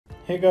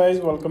Hey guys,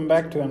 welcome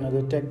back to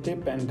another tech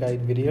tip and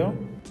guide video.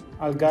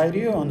 I'll guide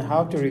you on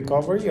how to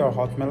recover your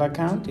Hotmail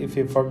account if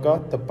you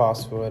forgot the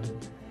password.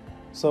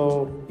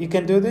 So you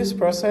can do this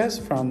process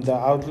from the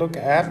Outlook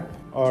app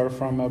or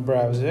from a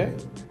browser.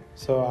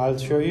 So I'll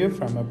show you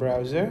from a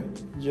browser.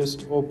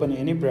 Just open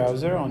any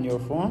browser on your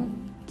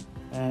phone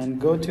and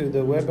go to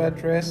the web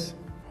address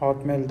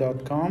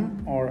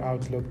hotmail.com or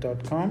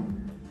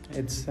outlook.com.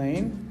 It's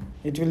same.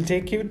 It will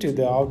take you to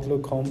the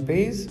Outlook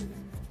homepage.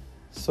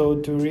 So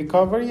to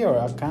recover your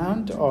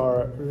account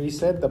or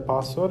reset the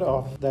password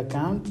of the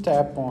account,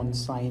 tap on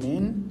sign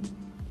in.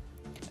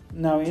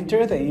 Now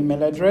enter the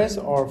email address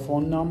or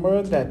phone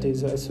number that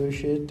is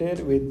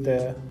associated with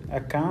the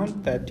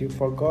account that you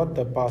forgot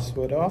the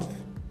password of.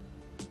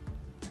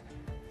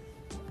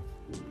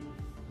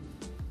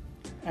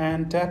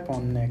 And tap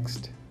on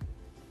next.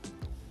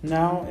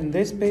 Now in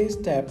this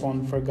page, tap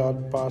on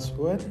forgot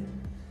password.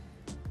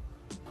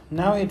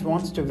 Now it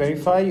wants to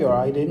verify your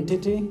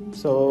identity,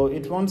 so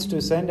it wants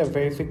to send a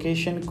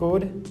verification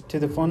code to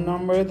the phone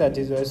number that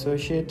is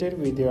associated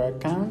with your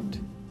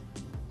account.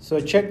 So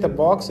check the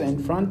box in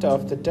front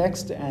of the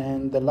text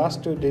and the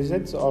last 2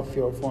 digits of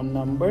your phone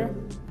number.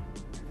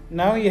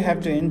 Now you have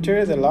to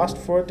enter the last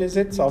 4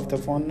 digits of the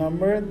phone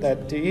number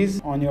that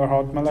is on your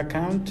Hotmail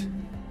account.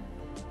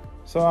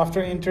 So after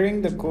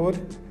entering the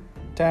code,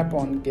 tap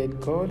on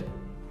get code.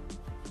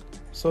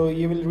 So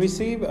you will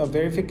receive a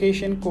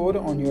verification code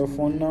on your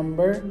phone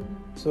number.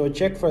 So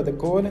check for the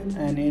code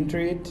and enter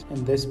it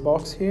in this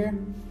box here.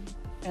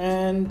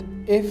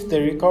 And if the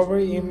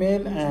recovery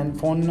email and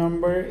phone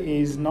number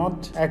is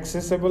not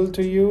accessible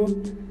to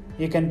you,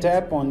 you can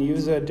tap on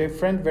use a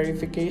different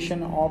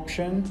verification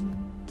option.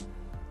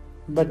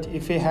 But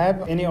if you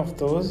have any of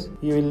those,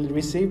 you will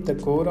receive the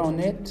code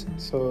on it.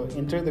 So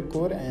enter the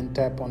code and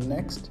tap on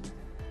next.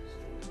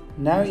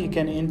 Now you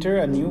can enter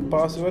a new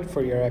password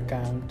for your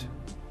account.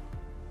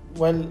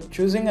 Well,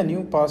 choosing a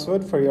new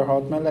password for your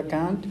Hotmail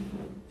account,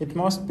 it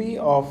must be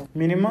of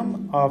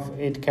minimum of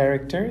 8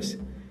 characters.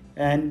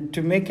 And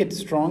to make it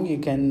strong, you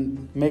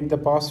can make the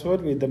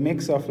password with a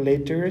mix of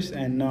letters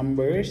and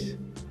numbers.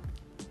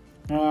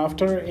 Now,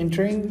 after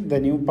entering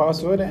the new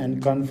password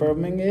and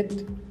confirming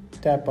it,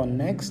 tap on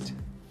next.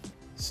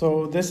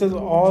 So this is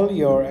all,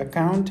 your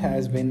account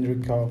has been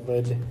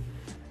recovered.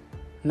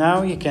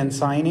 Now you can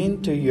sign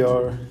in to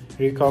your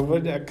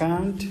recovered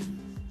account.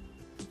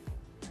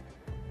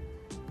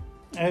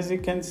 As you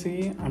can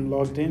see, I'm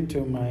logged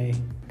into my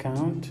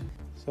account.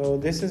 So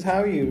this is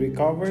how you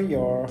recover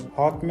your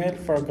Hotmail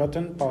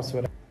forgotten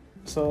password.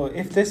 So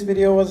if this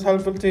video was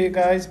helpful to you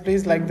guys,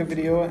 please like the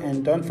video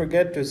and don't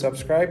forget to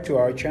subscribe to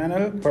our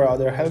channel for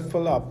other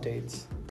helpful updates.